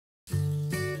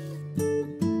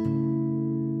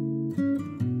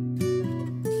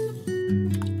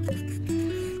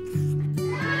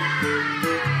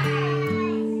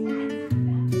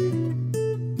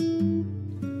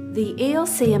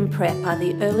ELC and PREP are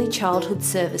the early childhood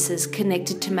services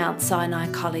connected to Mount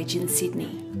Sinai College in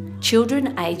Sydney.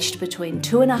 Children aged between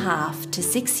 2.5 to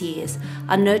 6 years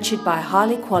are nurtured by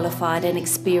highly qualified and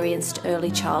experienced early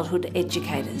childhood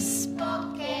educators.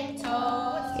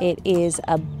 It is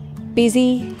a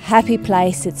busy, happy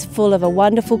place. It's full of a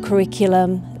wonderful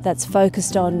curriculum that's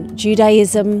focused on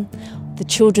Judaism, the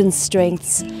children's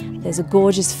strengths. There's a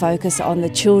gorgeous focus on the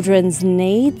children's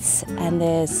needs and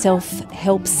their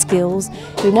self-help skills.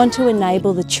 We want to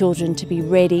enable the children to be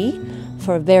ready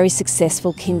for a very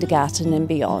successful kindergarten and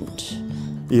beyond.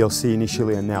 ELC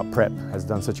initially and now PREP has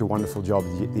done such a wonderful job.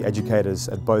 The educators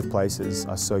at both places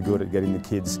are so good at getting the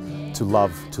kids to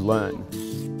love to learn.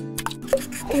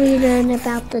 We learn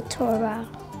about the Torah.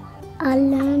 I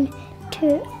learn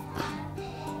to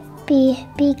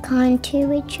be kind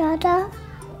to each other.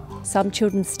 Some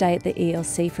children stay at the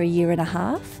ELC for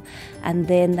 1.5 years and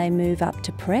then they move up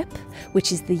to PREP,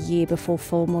 which is the year before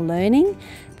formal learning.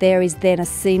 There is then a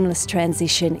seamless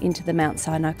transition into the Mount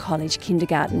Sinai College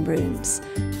kindergarten rooms.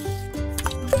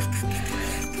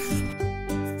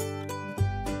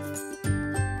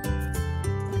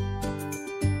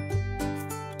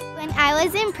 When I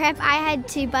was in PREP, I had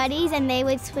 2 buddies and they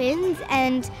were twins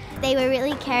and they were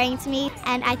really caring to me,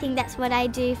 and I think that's what I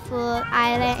do for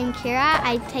Isla and Kira.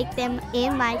 I take them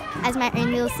in as my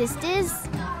own little sisters.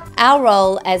 Our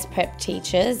role as PREP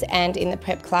teachers and in the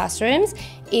PREP classrooms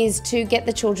is to get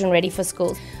the children ready for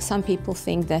school. Some people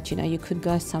think that you could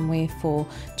go somewhere for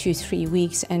 2-3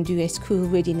 weeks and do a school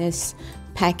readiness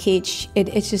package. It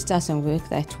just doesn't work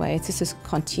that way. It's just a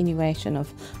continuation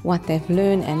of what they've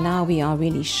learned, and now we are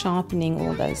really sharpening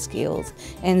all those skills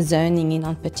and zoning in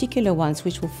on particular ones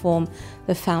which will form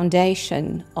the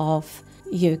foundation of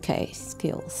UK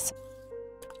skills.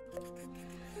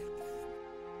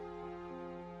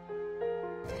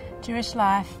 Jewish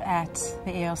life at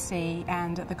the ELC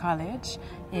and at the college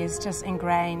is just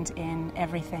ingrained in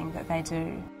everything that they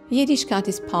do. Yiddishkeit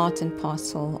is part and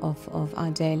parcel of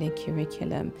our daily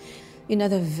curriculum.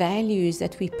 The values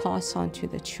that we pass on to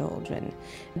the children,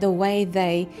 the way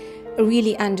they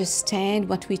really understand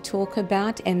what we talk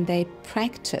about and they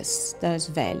practice those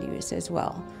values as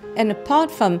well. And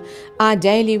apart from our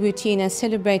daily routine and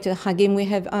celebrated Chagim, we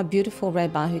have our beautiful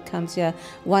rabbi who comes here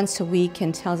once a week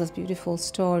and tells us beautiful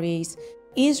stories.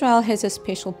 Israel has a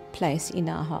special place in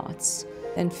our hearts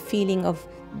and feeling of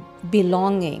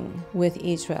belonging with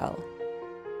Israel.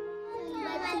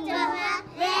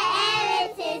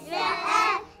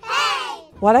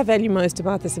 What I value most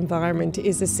about this environment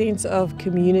is the sense of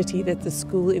community that the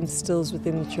school instills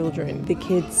within the children. The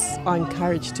kids are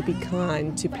encouraged to be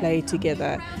kind, to play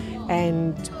together,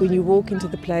 and when you walk into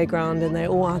the playground and they're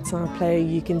all outside play,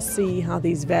 you can see how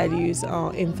these values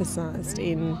are emphasised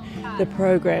in the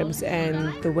programs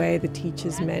and the way the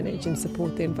teachers manage and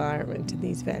support the environment and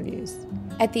these values.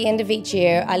 At the end of each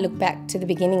year, I look back to the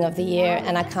beginning of the year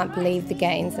and I can't believe the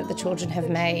gains that the children have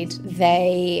made.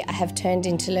 They have turned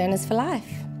into learners for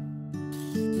life.